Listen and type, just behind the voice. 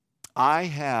I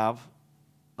have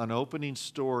an opening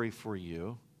story for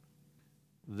you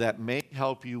that may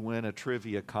help you win a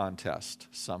trivia contest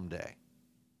someday.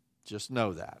 Just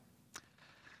know that.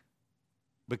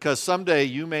 Because someday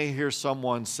you may hear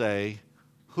someone say,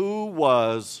 "Who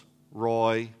was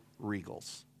Roy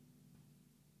Riegels?"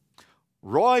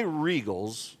 Roy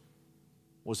Riegels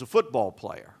was a football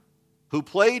player who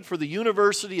played for the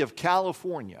University of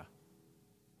California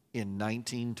in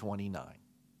 1929.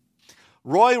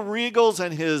 Roy Riegels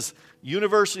and his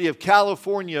University of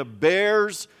California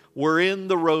Bears were in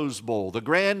the Rose Bowl, the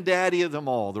granddaddy of them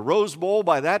all. The Rose Bowl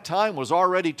by that time was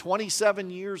already 27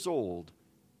 years old.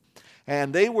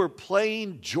 And they were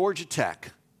playing Georgia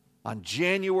Tech on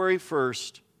January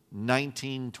 1st,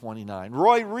 1929.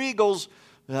 Roy Riegels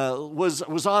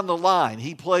was on the line.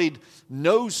 He played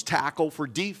nose tackle for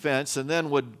defense and then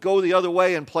would go the other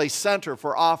way and play center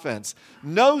for offense.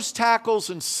 Nose tackles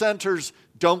and centers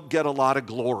don't get a lot of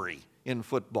glory in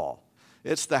football.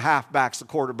 It's the halfbacks, the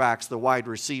quarterbacks, the wide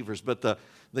receivers, but the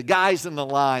guys in the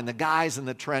line, the guys in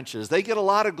the trenches, they get a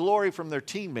lot of glory from their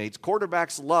teammates.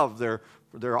 Quarterbacks love their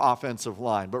offensive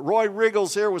line. But Roy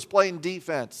Riegels here was playing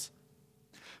defense.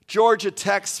 Georgia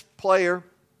Tech's player,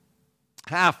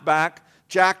 halfback,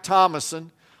 Jack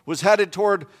Thomason, was headed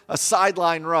toward a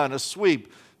sideline run, a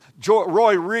sweep.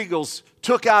 Roy Riegels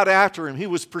took out after him. He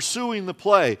was pursuing the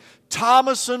play.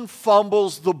 Thomason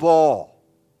fumbles the ball.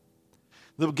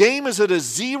 The game is at a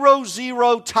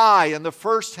 0-0 tie in the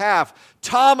first half.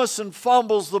 Thomason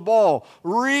fumbles the ball.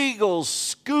 Riegels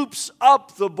scoops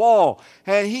up the ball,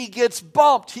 and he gets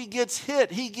bumped, he gets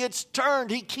hit, he gets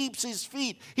turned, he keeps his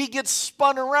feet, he gets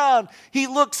spun around. He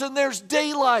looks and there's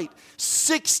daylight,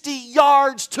 60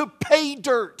 yards to pay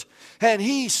dirt, and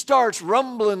he starts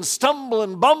rumbling,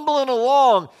 stumbling, bumbling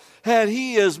along. And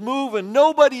he is moving.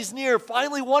 Nobody's near.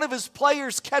 Finally, one of his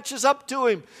players catches up to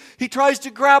him. He tries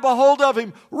to grab a hold of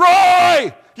him.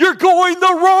 "Roy, you're going the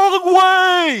wrong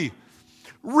way!"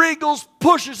 Riegels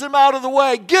pushes him out of the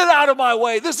way. "Get out of my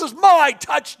way. This is my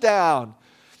touchdown."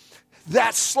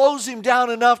 That slows him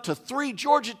down enough to 3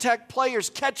 Georgia Tech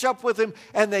players catch up with him,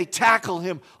 and they tackle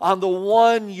him on the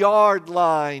 1-yard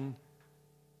line,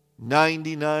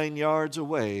 99 yards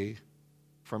away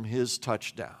from his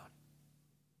touchdown.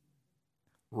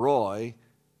 Roy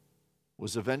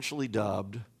was eventually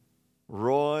dubbed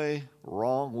Roy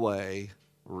Wrong Way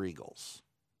Riegels.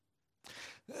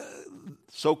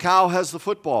 So Cal has the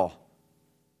football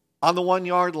on the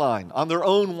 1-yard line, on their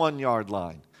own 1-yard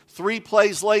line. 3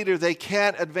 plays later, they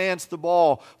can't advance the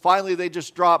ball. Finally, they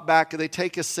just drop back and they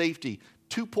take a safety.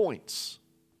 2 points.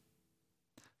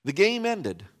 The game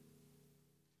ended.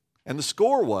 And the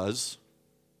score was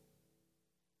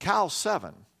Cal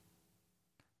 7.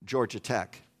 Georgia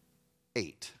Tech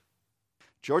 8.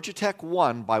 Georgia Tech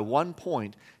won by 1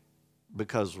 point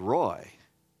because Roy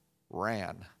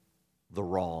ran the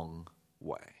wrong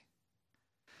way.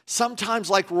 Sometimes,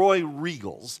 like Roy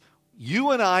Riegels, you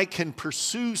and I can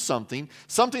pursue something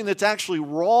that's actually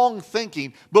wrong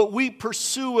thinking, but we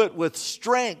pursue it with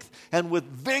strength and with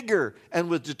vigor and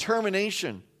with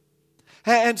determination.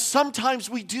 And sometimes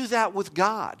we do that with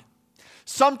God.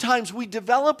 Sometimes we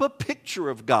develop a picture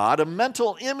of God, a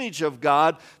mental image of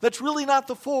God that's really not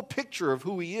the full picture of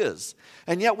who He is.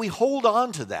 And yet we hold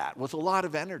on to that with a lot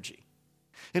of energy.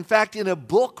 In fact, in a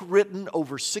book written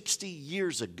over 60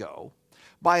 years ago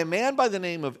by a man by the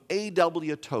name of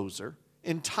A.W. Tozer,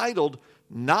 entitled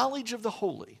Knowledge of the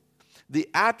Holy, The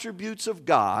Attributes of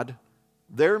God,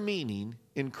 Their Meaning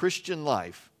in Christian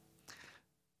Life,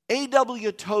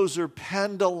 A.W. Tozer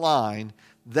penned a line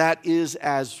that is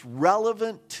as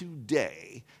relevant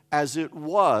today as it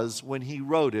was when he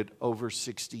wrote it over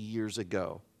 60 years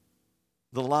ago.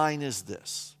 The line is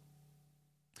this: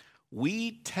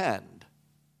 "We tend,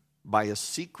 by a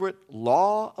secret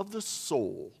law of the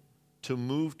soul, to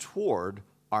move toward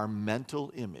our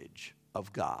mental image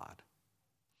of God.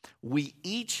 We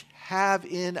each have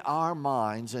in our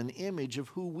minds an image of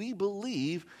who we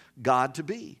believe God to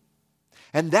be.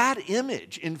 And that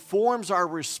image informs our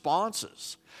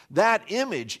responses. That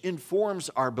image informs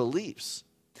our beliefs.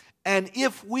 And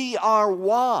if we are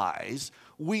wise,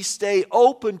 we stay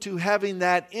open to having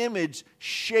that image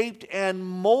shaped and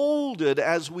molded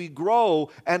as we grow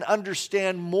and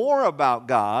understand more about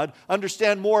God,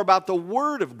 understand more about the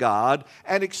Word of God,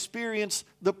 and experience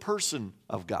the person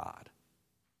of God.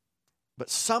 But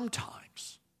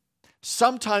sometimes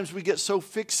we get so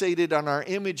fixated on our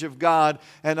image of God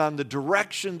and on the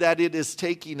direction that it is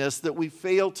taking us that we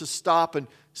fail to stop and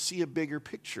see a bigger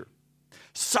picture.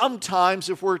 Sometimes,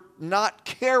 if we're not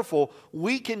careful,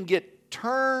 we can get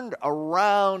turned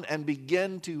around and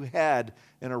begin to head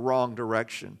in a wrong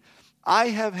direction. I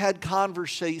have had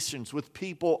conversations with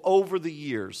people over the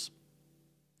years,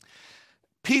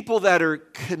 people that are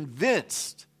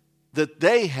convinced that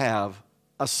they have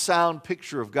a sound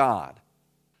picture of God.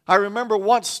 I remember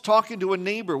once talking to a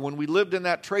neighbor when we lived in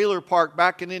that trailer park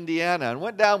back in Indiana, and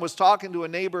went down, was talking to a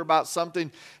neighbor about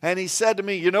something, and he said to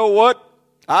me, "You know what?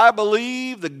 I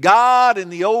believe the God in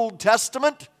the Old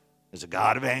Testament is a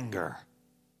God of anger,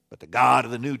 but the God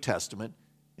of the New Testament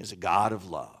is a God of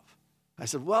love." I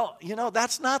said, "Well,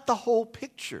 that's not the whole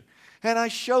picture." And I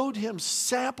showed him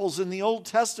samples in the Old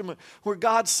Testament where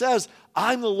God says,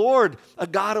 "I'm the Lord, a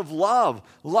God of love,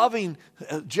 loving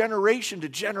generation to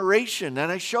generation."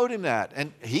 And I showed him that.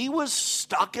 And he was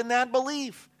stuck in that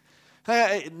belief.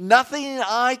 Nothing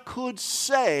I could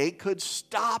say could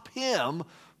stop him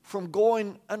from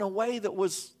going in a way that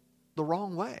was the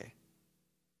wrong way.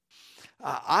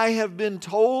 I have been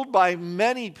told by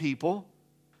many people,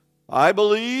 I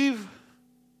believe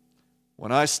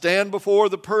when I stand before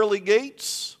the pearly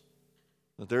gates,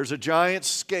 that there's a giant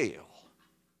scale.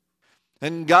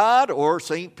 And God, or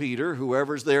St. Peter,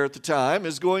 whoever's there at the time,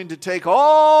 is going to take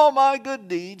all my good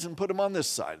deeds and put them on this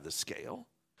side of the scale,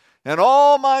 and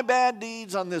all my bad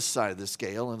deeds on this side of the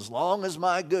scale, and as long as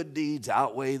my good deeds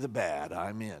outweigh the bad,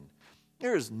 I'm in.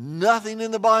 There is nothing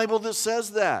in the Bible that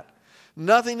says that.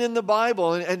 Nothing in the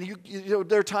Bible, and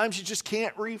there are times you just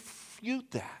can't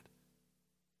refute that.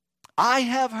 I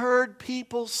have heard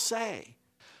people say,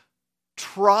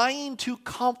 trying to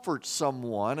comfort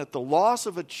someone at the loss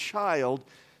of a child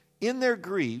in their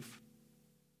grief,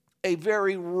 a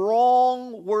very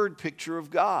wrong word picture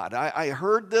of God. I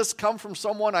heard this come from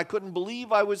someone, I couldn't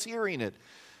believe I was hearing it.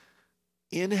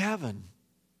 In heaven,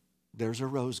 there's a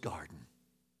rose garden.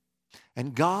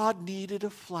 And God needed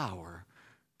a flower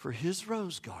for his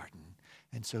rose garden.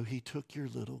 And so he took your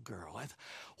little girl.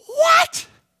 What?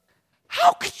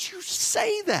 How could you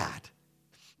say that?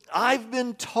 I've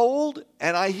been told,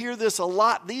 and I hear this a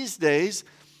lot these days,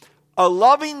 a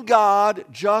loving God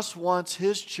just wants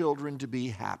his children to be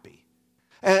happy.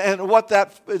 And what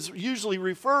that is usually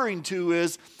referring to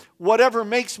is, whatever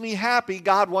makes me happy,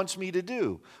 God wants me to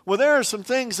do. Well, there are some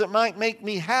things that might make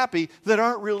me happy that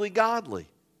aren't really godly.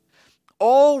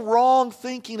 All wrong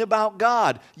thinking about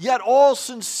God, yet all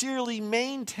sincerely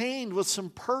maintained with some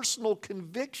personal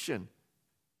conviction.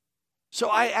 So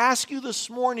I ask you this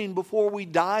morning, before we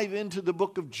dive into the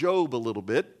book of Job a little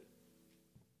bit,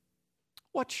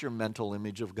 what's your mental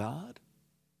image of God?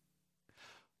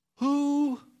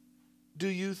 Who do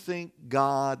you think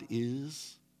God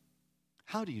is?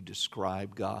 How do you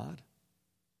describe God?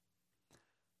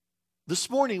 This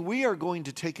morning we are going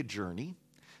to take a journey.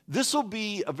 This will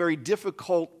be a very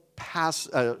difficult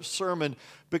sermon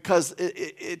because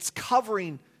it's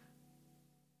covering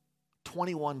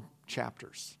 21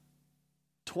 chapters.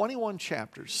 21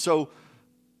 chapters. So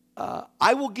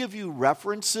I will give you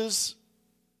references.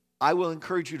 I will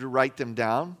encourage you to write them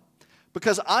down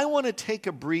because I want to take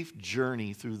a brief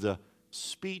journey through the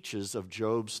speeches of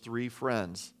Job's three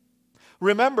friends.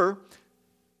 Remember,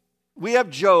 we have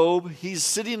Job. He's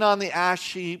sitting on the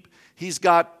ash heap. He's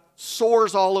got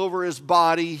sores all over his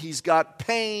body. He's got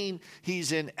pain.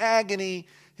 He's in agony.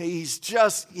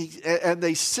 And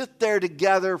they sit there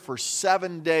together for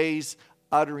 7 days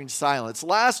uttering silence.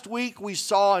 Last week we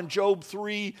saw in Job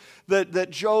 3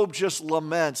 that Job just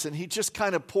laments, and he just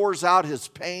kind of pours out his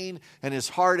pain and his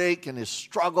heartache and his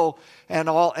struggle and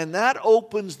all, and that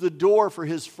opens the door for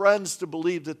his friends to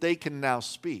believe that they can now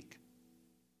speak.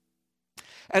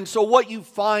 And so what you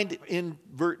find in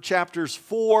chapters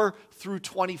 4 through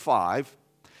 25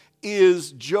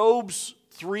 is Job's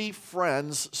three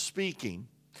friends speaking.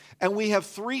 And we have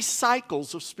 3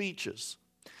 cycles of speeches.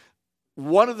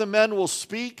 One of the men will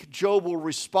speak, Job will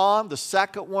respond. The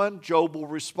second one, Job will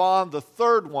respond. The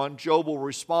third one, Job will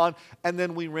respond. And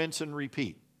then we rinse and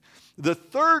repeat. The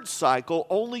third cycle,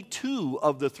 only 2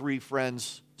 of the 3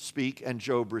 friends speak and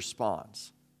Job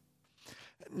responds.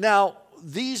 Now,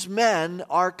 these men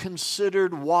are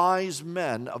considered wise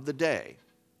men of the day.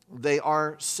 They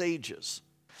are sages.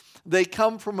 They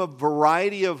come from a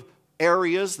variety of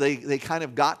areas. They kind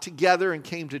of got together and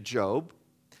came to Job.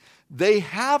 They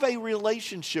have a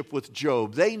relationship with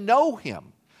Job. They know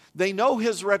him. They know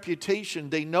his reputation.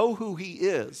 They know who he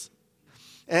is.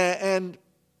 And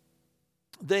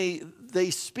they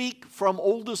speak from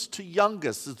oldest to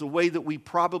youngest is the way that we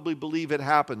probably believe it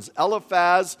happens.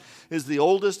 Eliphaz is the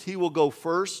oldest. He will go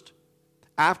first.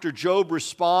 After Job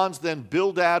responds, then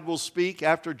Bildad will speak.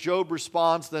 After Job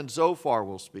responds, then Zophar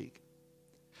will speak.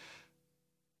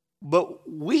 But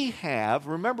we have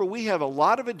a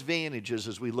lot of advantages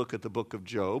as we look at the book of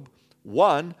Job.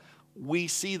 One, we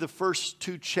see the first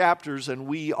 2 chapters, and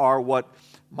we are what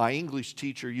my English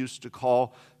teacher used to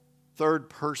call third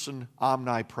person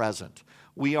omnipresent.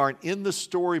 We aren't in the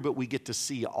story, but we get to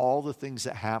see all the things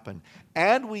that happen.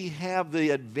 And we have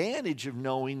the advantage of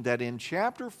knowing that in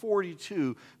chapter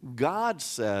 42, God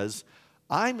says,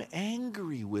 I'm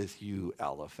angry with you,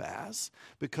 Eliphaz,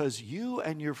 because you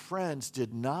and your friends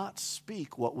did not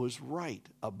speak what was right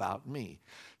about me.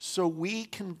 So we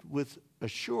can, with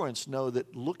assurance, know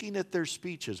that looking at their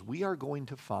speeches, we are going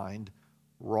to find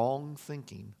wrong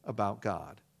thinking about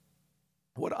God.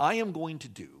 What I am going to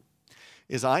do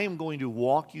is I am going to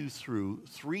walk you through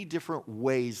 3 different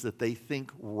ways that they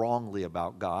think wrongly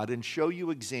about God and show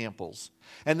you examples.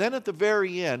 And then at the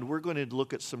very end, we're going to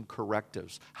look at some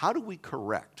correctives. How do we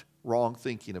correct wrong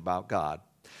thinking about God?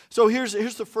 So here's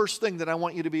the first thing that I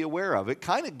want you to be aware of. It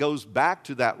kind of goes back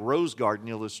to that rose garden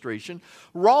illustration.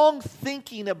 Wrong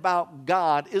thinking about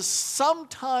God is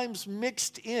sometimes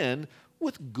mixed in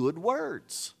with good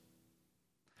words.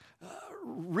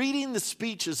 Reading the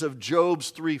speeches of Job's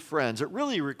 3 friends, it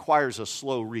really requires a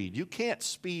slow read. You can't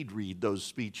speed read those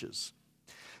speeches,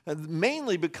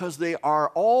 mainly because they are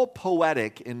all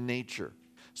poetic in nature.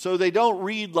 So they don't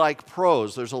read like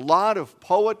prose. There's a lot of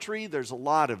poetry, there's a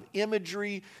lot of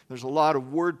imagery, there's a lot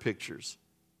of word pictures.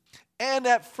 And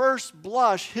at first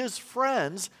blush, his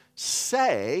friends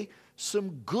say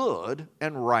some good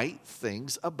and right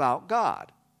things about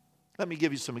God. Let me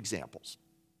give you some examples.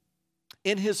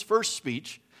 In his first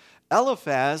speech,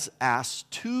 Eliphaz asks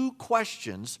 2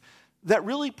 questions that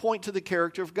really point to the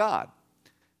character of God.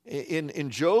 In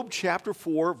Job chapter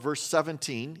 4, verse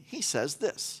 17, he says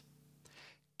this,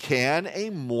 can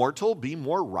a mortal be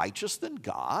more righteous than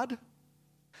God?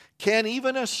 Can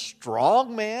even a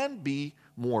strong man be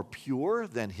more pure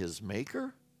than his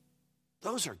maker?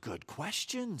 Those are good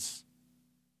questions.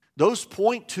 Those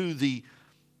point to the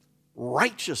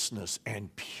righteousness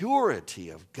and purity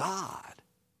of God.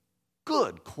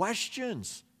 Good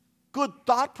questions. Good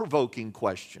thought-provoking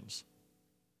questions.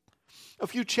 A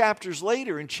few chapters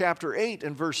later, in chapter 8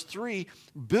 and verse 3,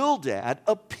 Bildad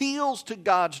appeals to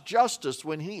God's justice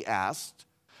when he asked,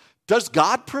 does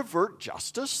God pervert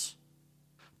justice?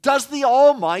 Does the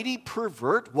Almighty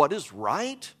pervert what is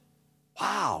right?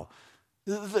 Wow.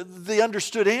 The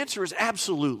understood answer is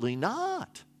absolutely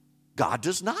not. God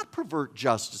does not pervert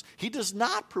justice. He does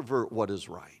not pervert what is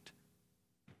right.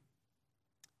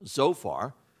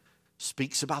 Zophar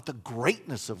speaks about the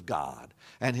greatness of God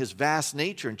and his vast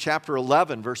nature. In chapter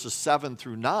 11, verses 7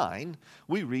 through 9,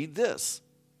 we read this.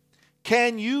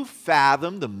 Can you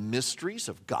fathom the mysteries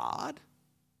of God?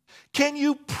 Can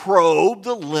you probe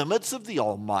the limits of the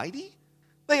Almighty?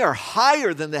 They are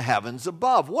higher than the heavens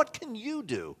above. What can you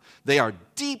do? They are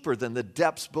deeper than the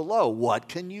depths below. What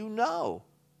can you know?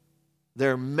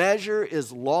 Their measure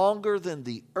is longer than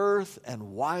the earth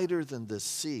and wider than the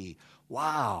sea.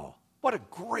 Wow, what a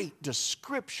great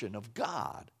description of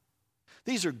God.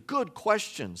 These are good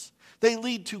questions. They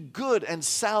lead to good and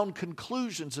sound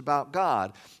conclusions about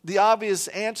God. The obvious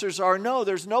answers are no,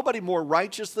 there's nobody more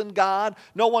righteous than God.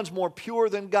 No one's more pure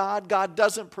than God. God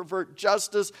doesn't pervert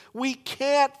justice. We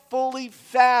can't fully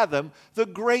fathom the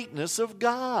greatness of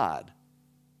God.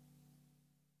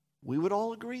 We would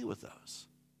all agree with those.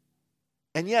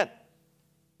 And yet,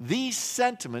 these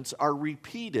sentiments are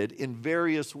repeated in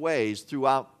various ways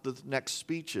throughout the next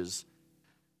speeches,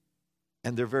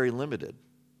 and they're very limited.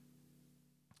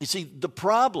 You see, the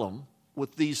problem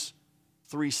with these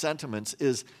 3 sentiments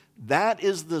is that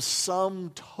is the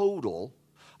sum total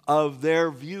of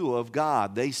their view of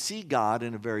God. They see God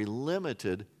in a very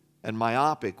limited and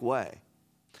myopic way.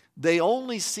 They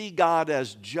only see God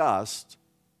as just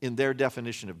in their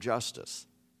definition of justice.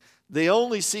 They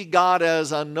only see God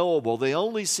as unknowable. They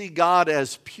only see God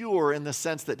as pure in the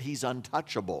sense that he's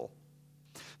untouchable.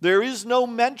 There is no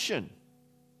mention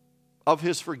of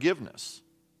his forgiveness.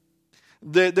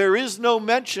 There is no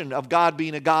mention of God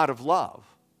being a God of love.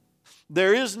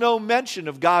 There is no mention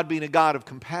of God being a God of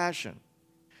compassion.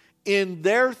 In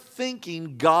their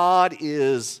thinking, God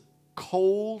is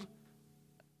cold,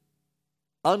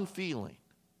 unfeeling.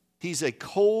 He's a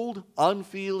cold,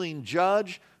 unfeeling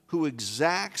judge who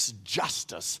exacts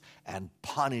justice and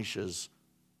punishes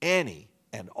any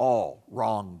and all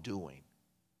wrongdoing.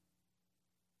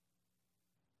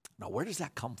 Now, where does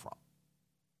that come from?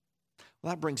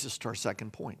 Well, that brings us to our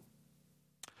second point.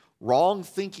 Wrong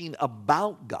thinking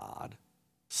about God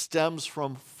stems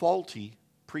from faulty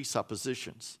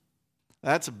presuppositions.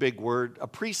 That's a big word. A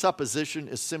presupposition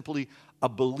is simply a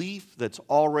belief that's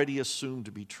already assumed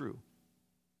to be true.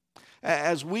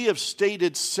 As we have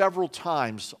stated several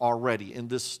times already in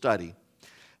this study,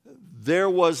 There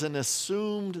was an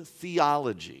assumed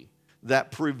theology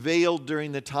that prevailed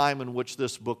during the time in which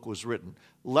this book was written.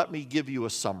 Let me give you a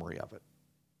summary of it.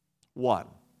 1,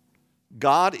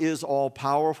 God is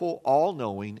all-powerful,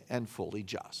 all-knowing, and fully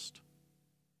just.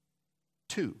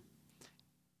 2,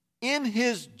 in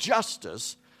his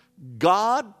justice,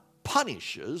 God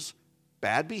punishes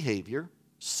bad behavior,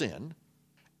 sin,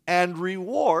 and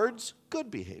rewards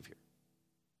good behavior.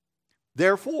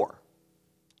 Therefore,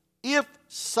 if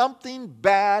something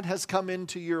bad has come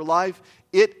into your life,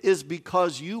 it is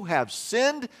because you have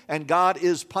sinned and God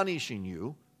is punishing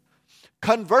you.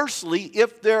 Conversely,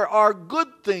 if there are good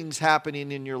things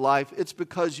happening in your life, it's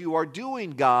because you are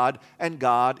doing God and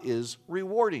God is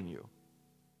rewarding you.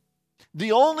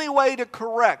 The only way to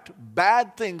correct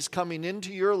bad things coming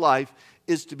into your life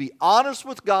is to be honest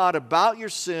with God about your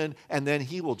sin, and then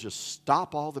he will just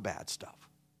stop all the bad stuff.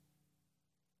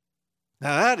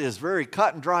 Now that is very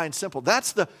cut and dry and simple.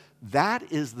 That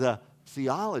is the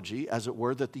theology, as it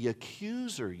were, that the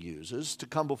accuser uses to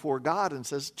come before God and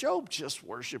says, Job just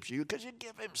worships you because you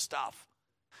give him stuff.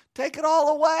 Take it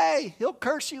all away. He'll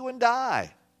curse you and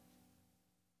die.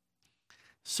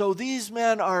 So these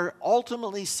men are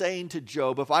ultimately saying to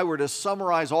Job, if I were to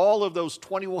summarize all of those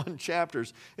 21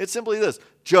 chapters, it's simply this: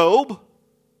 Job,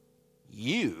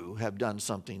 you have done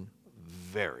something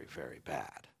very, very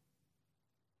bad.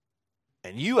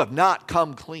 And you have not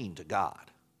come clean to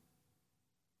God.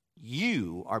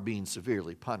 You are being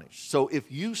severely punished. So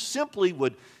if you simply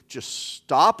would just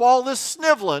stop all this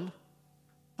sniveling,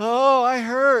 oh, I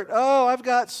hurt, oh, I've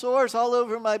got sores all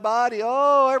over my body,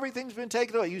 oh, everything's been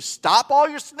taken away. You stop all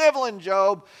your sniveling,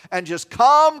 Job, and just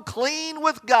come clean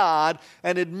with God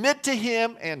and admit to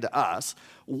him and to us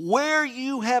where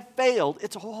you have failed.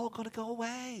 It's all going to go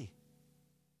away.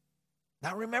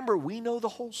 Now remember, we know the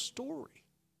whole story.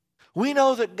 We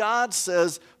know that God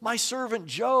says, my servant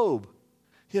Job,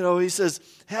 he says,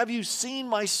 have you seen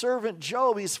my servant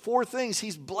Job? He's 4 things.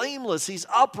 He's blameless. He's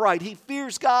upright. He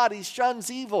fears God. He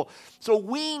shuns evil. So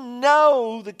we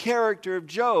know the character of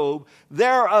Job.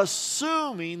 They're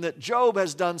assuming that Job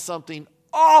has done something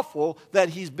awful that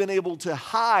he's been able to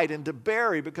hide and to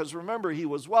bury, because remember, he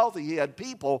was wealthy. He had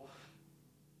people.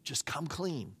 Just come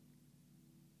clean.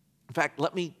 In fact,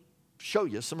 let me show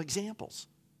you some examples.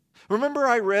 Remember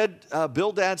I read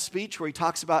Bildad's speech where he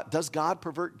talks about, does God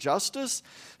pervert justice?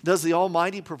 Does the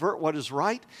Almighty pervert what is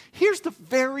right? Here's the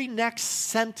very next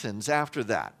sentence after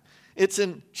that. It's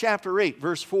in chapter 8,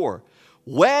 verse 4.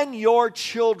 When your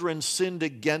children sinned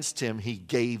against him, he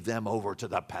gave them over to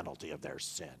the penalty of their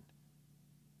sin.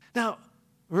 Now,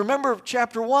 remember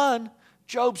chapter 1,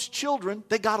 Job's children,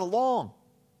 they got along.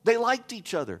 They liked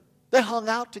each other. They hung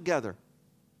out together.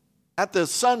 At the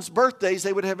sons' birthdays,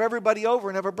 they would have everybody over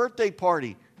and have a birthday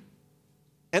party.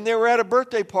 And they were at a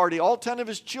birthday party, all 10 of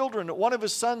his children, at one of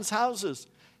his sons' houses.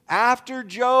 After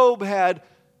Job had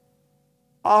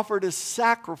offered a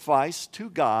sacrifice to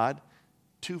God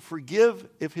to forgive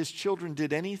if his children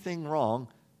did anything wrong,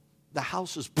 the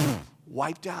house is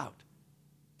wiped out.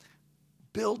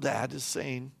 Bildad is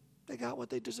saying, they got what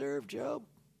they deserve, Job.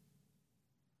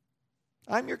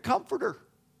 I'm your comforter.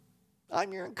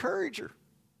 I'm your encourager.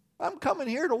 I'm coming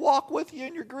here to walk with you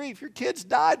in your grief. Your kids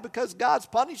died because God's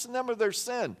punishing them of their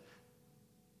sin.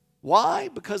 Why?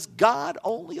 Because God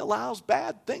only allows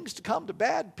bad things to come to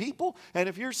bad people. And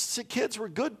if your kids were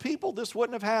good people, this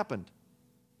wouldn't have happened.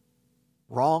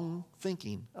 Wrong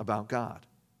thinking about God.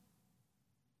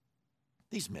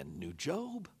 These men knew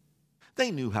Job. They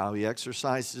knew how he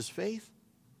exercised his faith.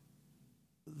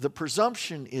 The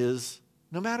presumption is,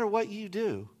 no matter what you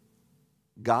do,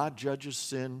 God judges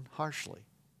sin harshly.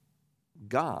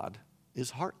 God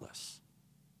is heartless.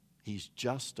 He's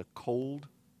just a cold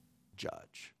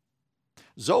judge.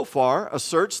 Zophar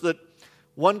asserts that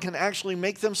one can actually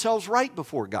make themselves right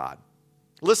before God.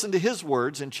 Listen to his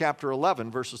words in chapter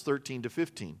 11, verses 13 to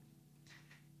 15.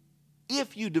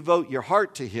 If you devote your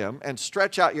heart to him and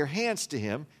stretch out your hands to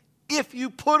him, if you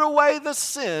put away the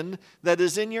sin that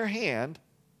is in your hand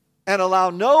and allow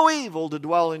no evil to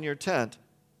dwell in your tent,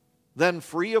 then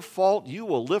free of fault, you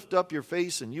will lift up your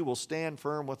face and you will stand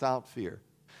firm without fear.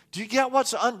 Do you get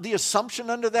what's the assumption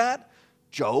under that?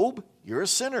 Job, you're a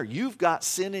sinner. You've got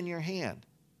sin in your hand.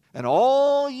 And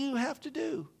all you have to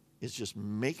do is just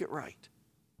make it right.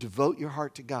 Devote your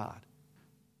heart to God.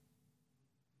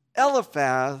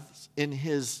 Eliphaz, in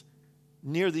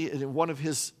one of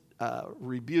his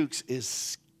rebukes, is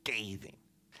scathing.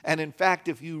 And in fact,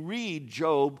 if you read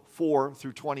Job 4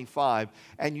 through 25,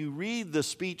 and you read the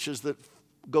speeches that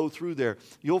go through there,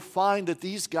 you'll find that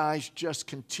these guys just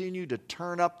continue to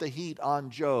turn up the heat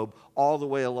on Job all the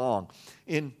way along.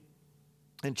 In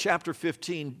In chapter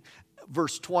 15,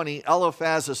 verse 20,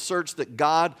 Eliphaz asserts that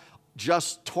God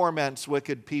just torments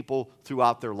wicked people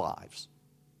throughout their lives.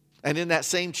 And in that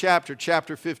same chapter,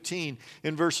 chapter 15,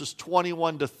 in verses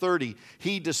 21 to 30,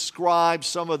 he describes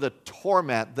some of the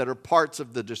torment that are parts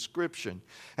of the description.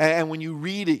 And when you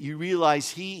read it, you realize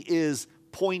he is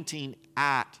pointing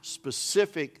at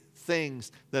specific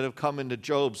things that have come into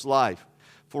Job's life.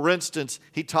 For instance,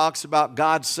 he talks about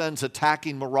God sends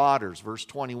attacking marauders, verse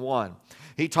 21.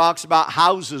 He talks about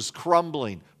houses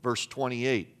crumbling, verse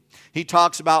 28. He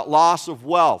talks about loss of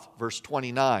wealth, verse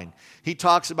 29. He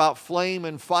talks about flame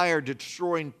and fire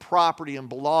destroying property and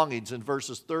belongings in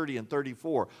verses 30 and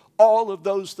 34. All of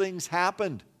those things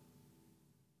happened.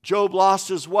 Job lost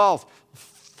his wealth.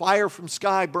 Fire from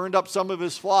sky burned up some of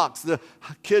his flocks. The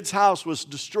kid's house was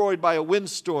destroyed by a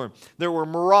windstorm. There were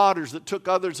marauders that took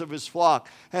others of his flock.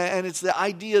 And it's the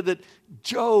idea that,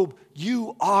 Job,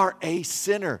 you are a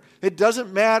sinner. It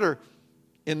doesn't matter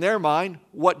in their mind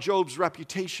what Job's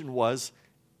reputation was.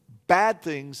 Bad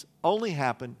things only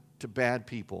happen to bad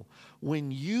people.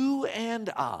 When you and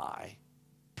I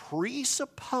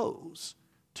presuppose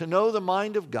to know the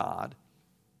mind of God,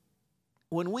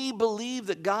 when we believe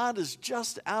that God is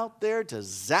just out there to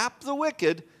zap the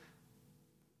wicked,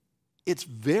 it's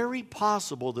very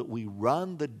possible that we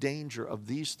run the danger of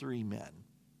these three men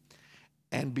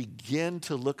and begin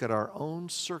to look at our own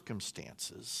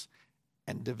circumstances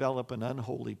and develop an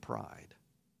unholy pride.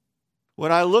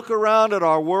 When I look around at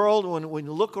our world, when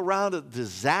you look around at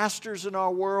disasters in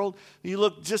our world, you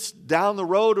look just down the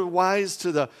road a ways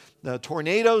to the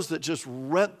tornadoes that just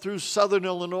went through southern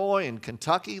Illinois and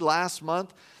Kentucky last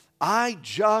month, I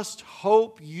just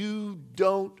hope you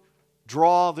don't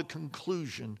draw the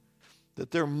conclusion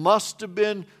that there must have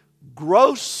been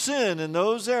gross sin in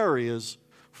those areas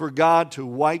for God to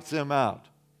wipe them out.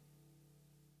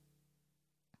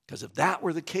 Because if that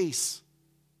were the case,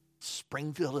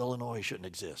 Springfield, Illinois shouldn't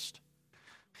exist.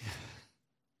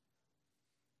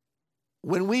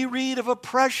 When we read of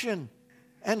oppression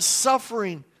and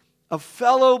suffering of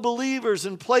fellow believers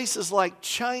in places like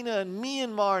China and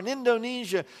Myanmar and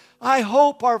Indonesia, I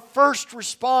hope our first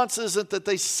response isn't that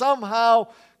they somehow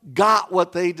got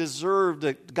what they deserved,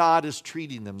 that God is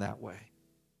treating them that way.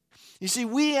 You see,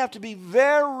 we have to be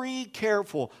very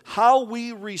careful how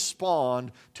we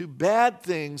respond to bad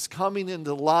things coming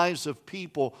into the lives of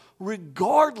people,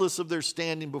 regardless of their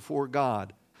standing before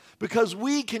God. Because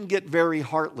we can get very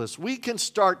heartless. We can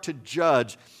start to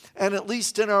judge, and at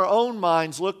least in our own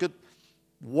minds, look at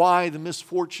why the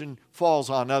misfortune falls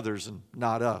on others and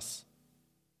not us.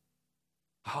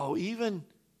 Oh, even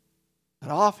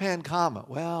an offhand comment,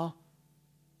 well,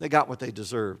 they got what they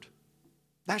deserved.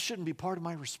 That shouldn't be part of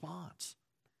my response.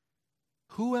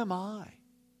 Who am I?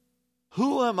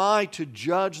 Who am I to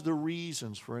judge the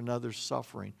reasons for another's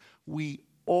suffering? We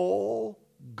all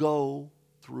go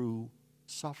through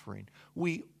suffering.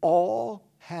 We all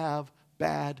have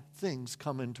bad things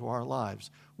come into our lives.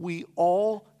 We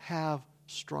all have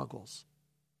struggles.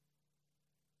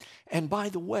 And by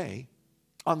the way,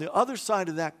 on the other side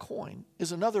of that coin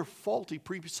is another faulty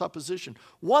presupposition,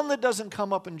 one that doesn't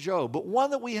come up in Job, but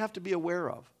one that we have to be aware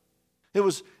of. It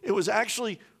was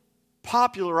actually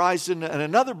popularized in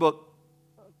another book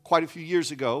quite a few years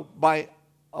ago by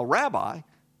a rabbi,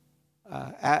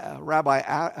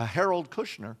 Harold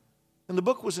Kushner, and the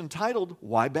book was entitled,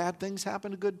 Why Bad Things Happen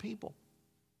to Good People.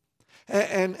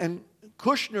 And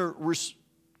Kushner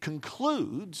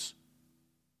concludes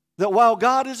that while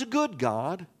God is a good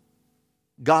God,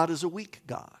 God is a weak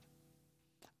God.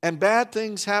 And bad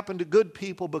things happen to good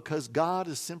people because God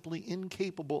is simply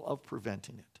incapable of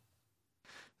preventing it.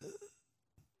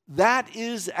 That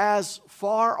is as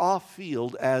far off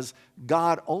field as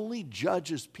God only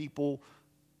judges people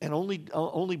and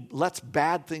only lets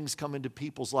bad things come into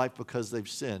people's life because they've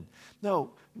sinned.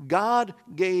 No, God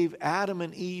gave Adam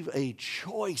and Eve a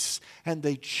choice, and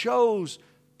they chose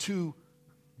to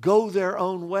go their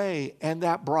own way, and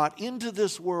that brought into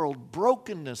this world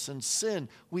brokenness and sin.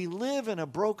 We live in a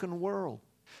broken world,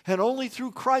 and only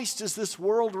through Christ is this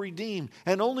world redeemed,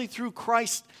 and only through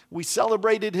Christ, we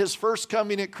celebrated His first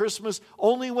coming at Christmas,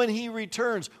 only when He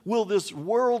returns will this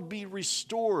world be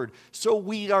restored. So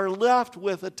we are left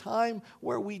with a time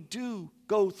where we do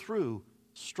go through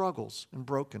struggles and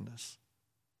brokenness.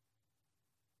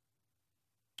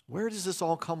 Where does this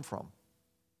all come from?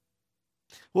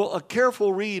 Well, a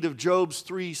careful read of Job's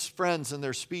three friends and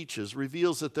their speeches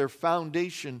reveals that their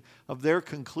foundation of their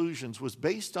conclusions was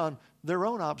based on their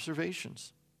own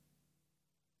observations.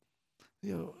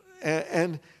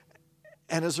 And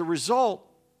as a result,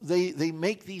 they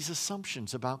make these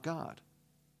assumptions about God.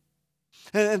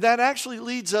 And that actually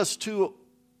leads us to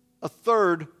A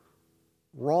third,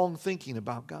 wrong thinking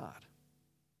about God.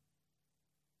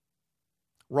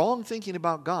 Wrong thinking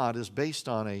about God is based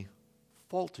on a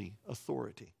faulty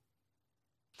authority.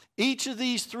 Each of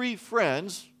these three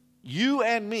friends, you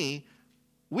and me,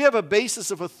 we have a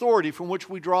basis of authority from which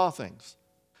we draw things.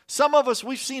 Some of us,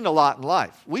 we've seen a lot in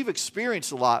life. We've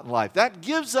experienced a lot in life. That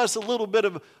gives us a little bit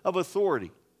of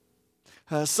authority.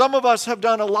 Some of us have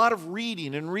done a lot of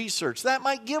reading and research. That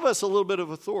might give us a little bit of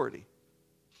authority.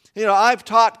 You know, I've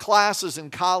taught classes in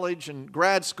college and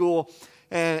grad school,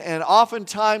 and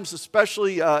oftentimes,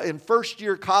 especially in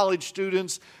first-year college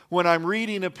students, when I'm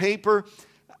reading a paper,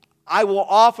 I will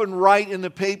often write in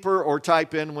the paper or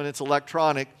type in when it's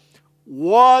electronic,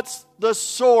 what's the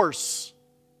source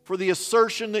for the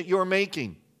assertion that you're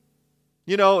making?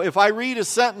 You know, if I read a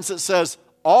sentence that says,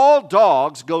 all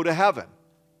dogs go to heaven.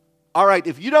 All right,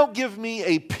 if you don't give me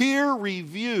a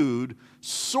peer-reviewed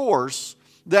source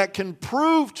that can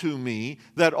prove to me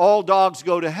that all dogs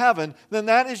go to heaven, then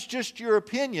that is just your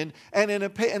opinion. And in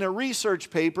a research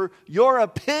paper, your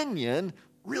opinion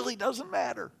really doesn't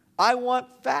matter. I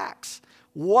want facts.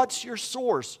 What's your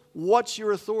source? What's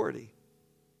your authority?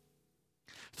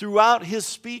 Throughout his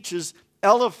speeches,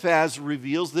 Eliphaz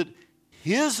reveals that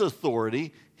his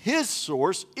authority, his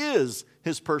source, is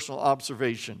his personal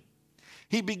observation.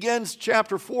 He begins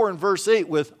chapter 4 and verse 8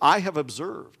 with, I have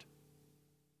observed.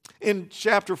 In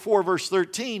chapter 4, verse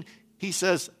 13, he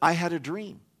says, I had a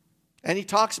dream. And he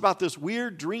talks about this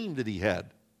weird dream that he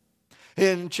had.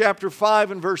 In chapter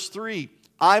 5 and verse 3,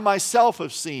 I myself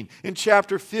have seen. In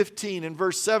chapter 15 and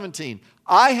verse 17,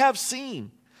 I have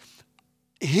seen.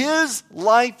 His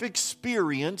life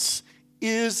experience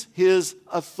is his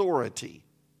authority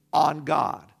on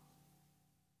God.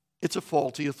 It's a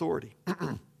faulty authority.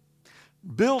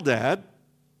 Bildad,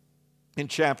 in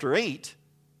chapter 8,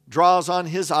 draws on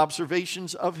his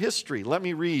observations of history. Let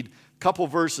me read a couple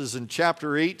verses in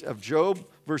chapter 8 of Job,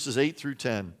 verses 8 through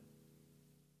 10.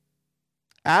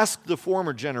 Ask the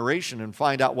former generation and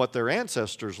find out what their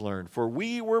ancestors learned, for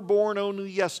we were born only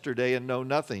yesterday and know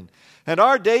nothing, and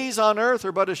our days on earth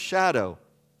are but a shadow.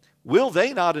 Will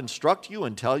they not instruct you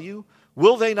and tell you?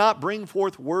 Will they not bring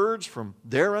forth words from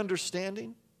their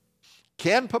understanding?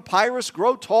 Can papyrus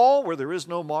grow tall where there is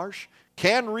no marsh?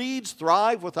 Can reeds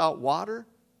thrive without water?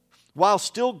 While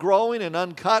still growing and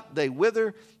uncut, they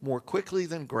wither more quickly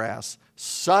than grass.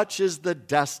 Such is the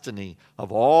destiny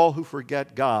of all who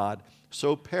forget God.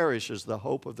 So perishes the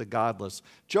hope of the godless.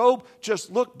 Job,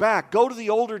 just look back. Go to the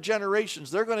older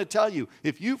generations. They're going to tell you,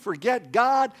 if you forget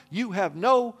God, you have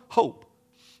no hope.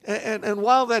 And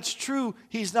while that's true,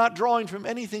 he's not drawing from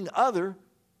anything other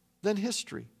than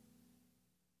history.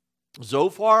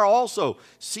 Zophar also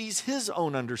sees his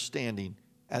own understanding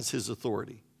as his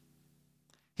authority.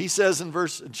 He says in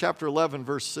chapter 11,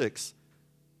 verse 6,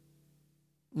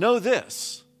 know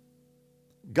this,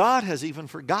 God has even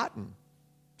forgotten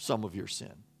some of your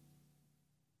sin.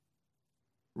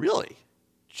 Really?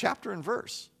 Chapter and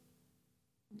verse.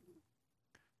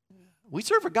 We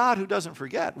serve a God who doesn't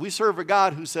forget. We serve a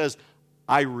God who says,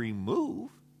 I remove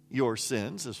your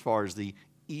sins as far as the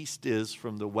east is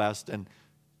from the west, and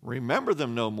remember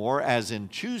them no more, as in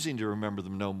choosing to remember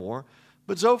them no more.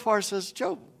 But Zophar says,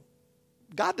 Job,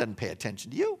 God doesn't pay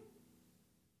attention to you.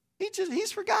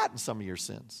 He's forgotten some of your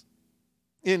sins.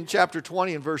 In chapter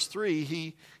 20 and verse 3,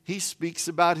 he speaks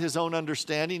about his own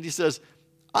understanding. He says,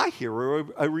 I hear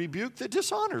a rebuke that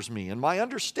dishonors me, and my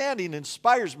understanding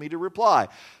inspires me to reply.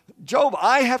 Job,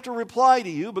 I have to reply to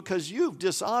you because you've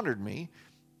dishonored me,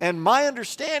 and my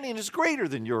understanding is greater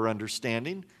than your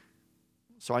understanding,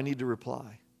 so I need to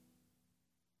reply.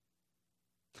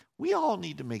 We all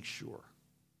need to make sure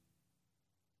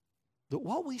that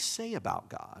what we say about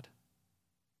God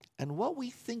and what we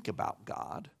think about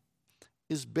God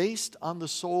is based on the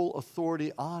sole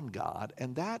authority on God,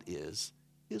 and that is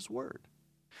His Word.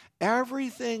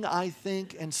 Everything I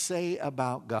think and say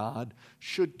about God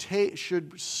should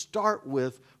start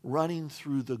with running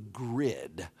through the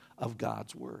grid of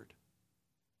God's Word.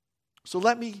 So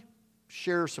let me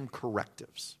share some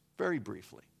correctives very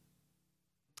briefly.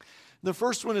 The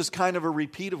first one is kind of a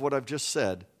repeat of what I've just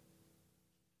said.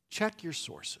 Check your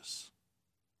sources.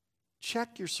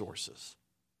 Check your sources.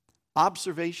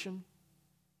 Observation,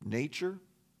 nature,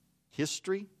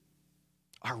 history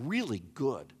are really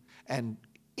good and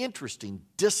interesting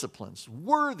disciplines,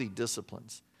 worthy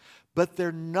disciplines, but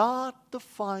they're not the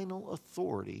final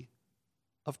authority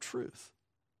of truth.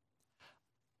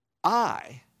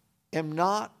 I am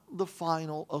not the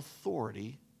final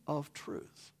authority of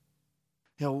truth.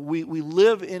 You know, we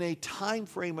live in a time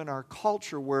frame in our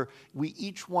culture where we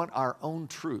each want our own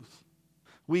truth.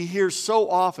 We hear so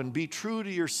often, be true to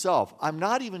yourself. I'm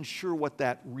not even sure what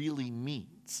that really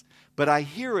means, but I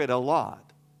hear it a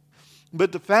lot.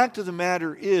 But the fact of the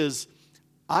matter is,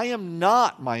 I am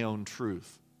not my own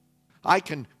truth. I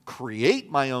can create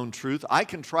my own truth. I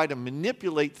can try to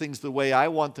manipulate things the way I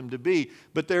want them to be,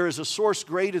 but there is a source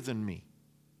greater than me.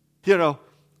 You know,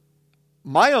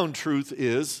 my own truth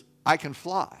is I can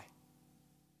fly.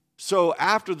 So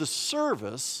after the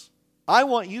service, I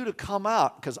want you to come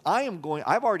out because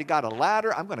I've already got a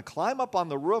ladder. I'm going to climb up on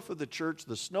the roof of the church,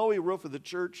 the snowy roof of the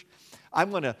church.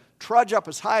 I'm going to trudge up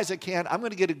as high as I can. I'm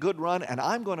going to get a good run, and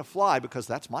I'm going to fly because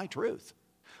that's my truth.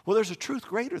 Well, there's a truth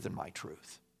greater than my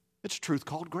truth. It's a truth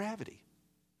called gravity.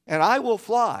 And I will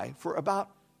fly for about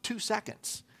 2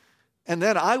 seconds. And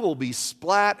then I will be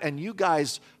splat, and you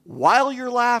guys, while you're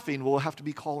laughing, will have to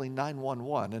be calling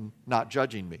 911 and not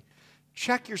judging me.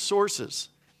 Check your sources.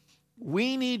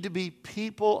 We need to be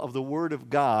people of the Word of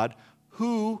God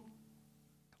who,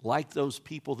 like those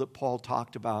people that Paul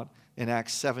talked about in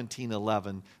Acts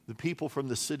 17:11, the people from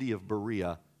the city of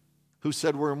Berea, who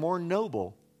said we're more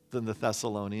noble than the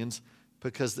Thessalonians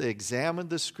because they examined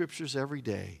the Scriptures every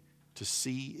day to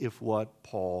see if what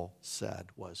Paul said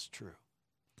was true.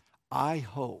 I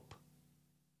hope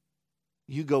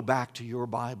you go back to your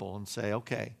Bible and say,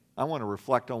 okay, I want to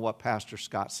reflect on what Pastor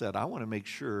Scott said. I want to make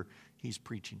sure he's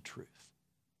preaching truth.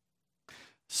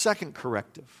 Second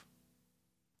corrective,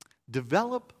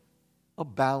 develop a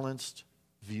balanced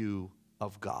view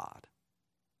of God.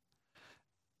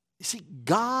 You see,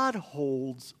 God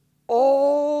holds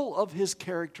all of his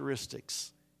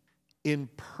characteristics in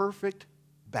perfect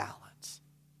balance.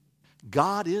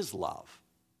 God is love.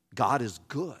 God is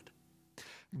good.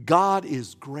 God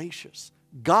is gracious.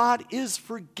 God is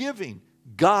forgiving.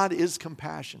 God is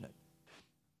compassionate.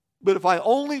 But if I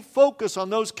only focus on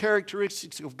those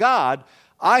characteristics of God,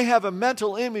 I have a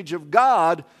mental image of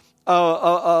God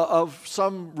of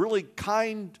some really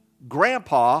kind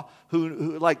grandpa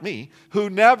who, like me, who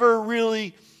never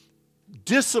really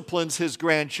disciplines his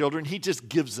grandchildren. He just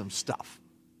gives them stuff.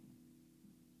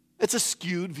 It's a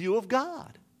skewed view of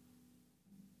God.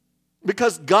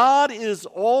 Because God is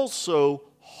also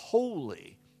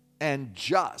holy and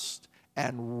just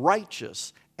and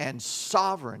righteous and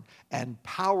sovereign and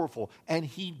powerful, and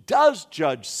he does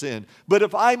judge sin. But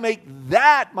if I make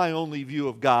that my only view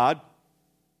of God,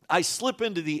 I slip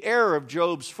into the error of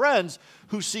Job's friends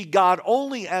who see God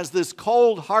only as this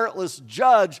cold, heartless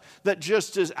judge that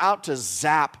just is out to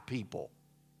zap people.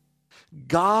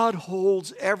 God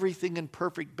holds everything in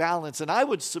perfect balance, and I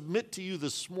would submit to you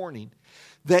this morning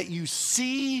that you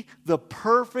see the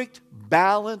perfect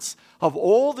balance of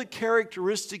all the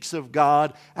characteristics of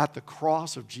God at the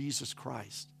cross of Jesus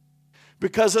Christ.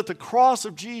 Because at the cross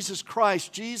of Jesus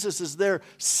Christ, Jesus is there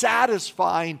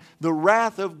satisfying the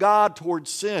wrath of God towards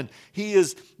sin. He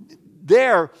is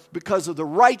there because of the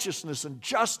righteousness and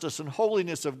justice and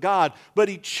holiness of God. But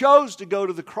he chose to go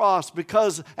to the cross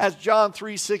because, as John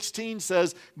 3:16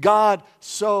 says, God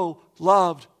so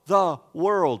loved the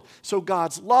world. So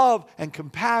God's love and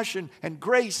compassion and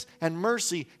grace and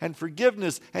mercy and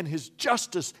forgiveness and his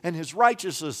justice and his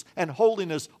righteousness and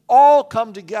holiness all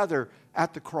come together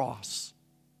at the cross.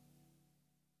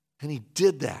 And he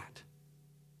did that.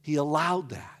 He allowed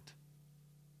that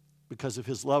because of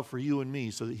his love for you and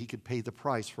me so that he could pay the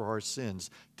price for our sins.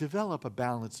 Develop a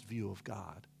balanced view of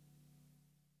God.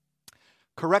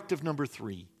 Corrective number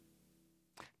 3.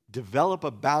 Develop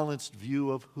a balanced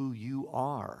view of who you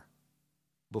are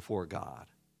before God.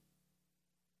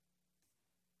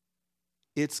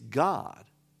 It's God,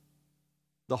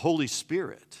 the Holy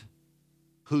Spirit,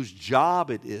 whose job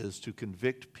it is to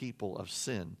convict people of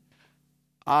sin.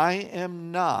 I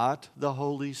am not the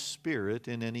Holy Spirit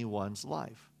in anyone's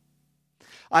life.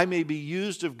 I may be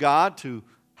used of God to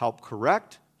help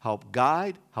correct, help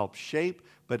guide, help shape,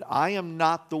 but I am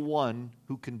not the one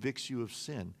who convicts you of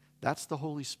sin. That's the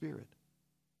Holy Spirit.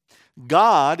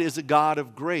 God is a God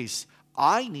of grace.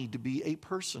 I need to be a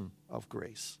person of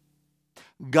grace.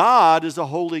 God is a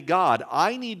holy God.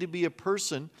 I need to be a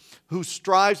person who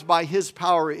strives by his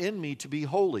power in me to be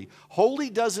holy. Holy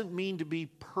doesn't mean to be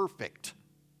perfect.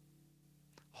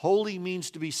 Holy means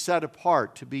to be set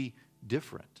apart, to be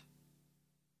different.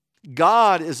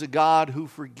 God is a God who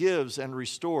forgives and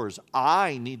restores.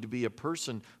 I need to be a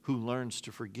person who learns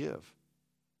to forgive.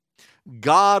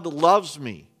 God loves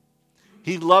me.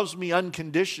 He loves me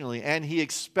unconditionally, and he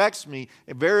expects me,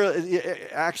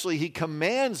 actually, he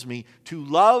commands me to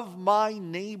love my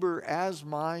neighbor as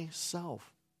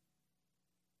myself.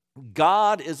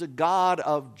 God is a God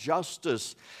of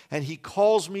justice, and He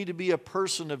calls me to be a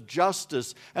person of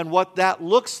justice. And what that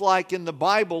looks like in the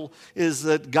Bible is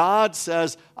that God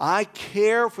says, I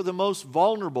care for the most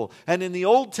vulnerable. And in the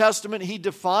Old Testament, He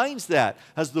defines that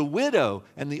as the widow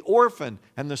and the orphan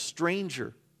and the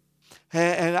stranger.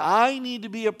 And I need to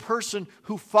be a person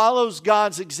who follows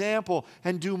God's example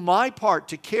and do my part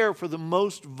to care for the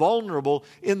most vulnerable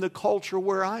in the culture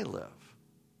where I live.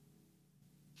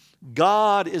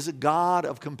 God is a God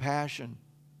of compassion,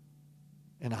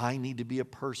 and I need to be a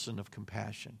person of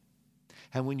compassion.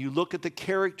 And when you look at the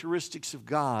characteristics of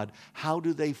God, how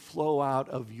do they flow out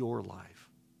of your life?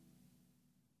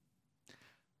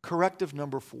 Corrective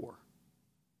number 4.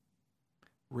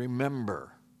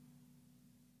 Remember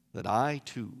that I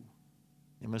too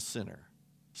am a sinner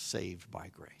saved by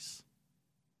grace.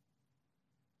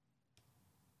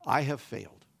 I have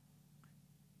failed.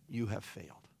 You have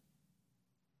failed.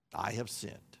 I have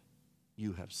sinned.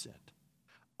 You have sinned.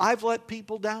 I've let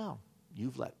people down.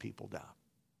 You've let people down.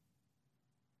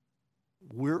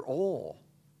 We're all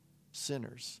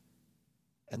sinners.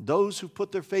 And those who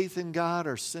put their faith in God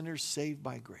are sinners saved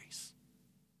by grace.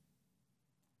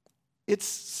 It's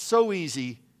so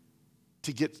easy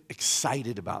to get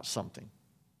excited about something.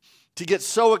 To get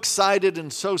so excited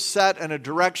and so set in a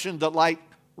direction that, like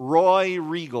Roy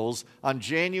Riegels on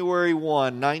January 1,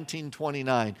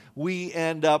 1929, we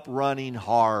end up running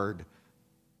hard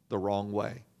the wrong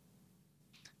way.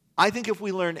 I think if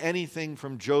we learn anything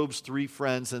from Job's 3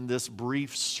 friends in this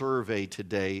brief survey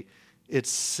today,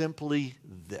 it's simply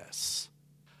this: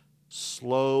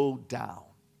 slow down.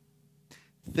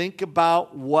 Think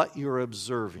about what you're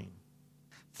observing.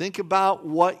 Think about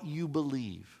what you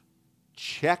believe.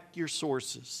 Check your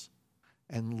sources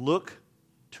and look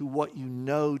to what you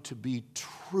know to be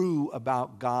true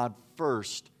about God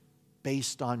first,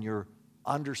 based on your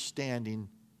understanding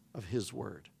of His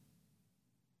Word.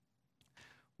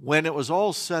 When it was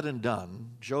all said and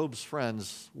done, Job's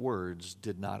friends' words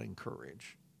did not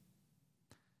encourage.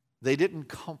 They didn't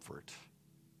comfort.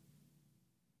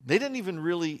 They didn't even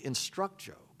really instruct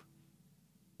Job.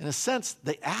 In a sense,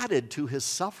 they added to his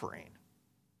suffering.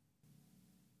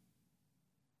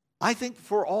 I think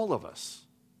for all of us,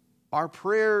 our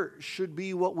prayer should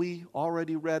be what we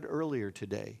already read earlier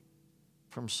today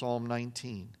from Psalm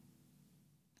 19.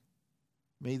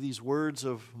 May these words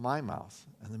of my mouth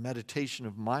and the meditation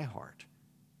of my heart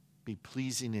be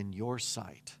pleasing in your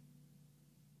sight,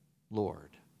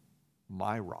 Lord,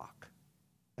 my rock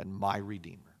and my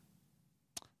Redeemer.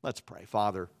 Let's pray.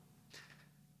 Father,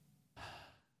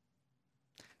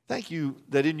 thank you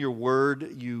that in your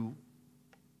word you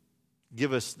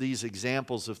give us these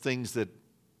examples of things that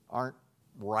aren't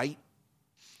right.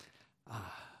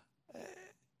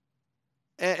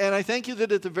 And I thank you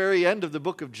that at the very end of the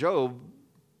book of Job,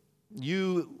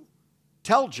 you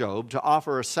tell Job to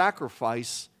offer a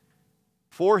sacrifice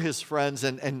for his friends,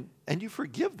 and you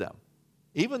forgive them.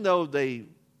 Even though they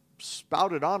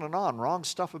spouted on and on wrong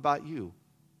stuff about you,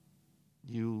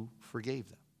 you forgave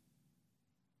them.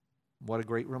 What a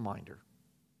great reminder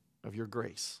of your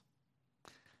grace.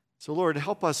 So, Lord,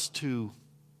 help us to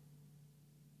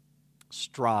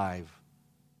strive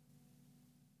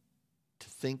to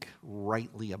think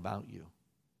rightly about you,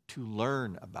 to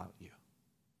learn about you,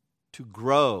 to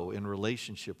grow in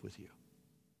relationship with you,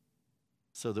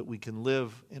 so that we can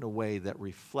live in a way that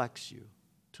reflects you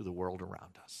to the world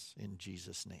around us. In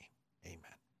Jesus' name,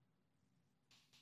 amen.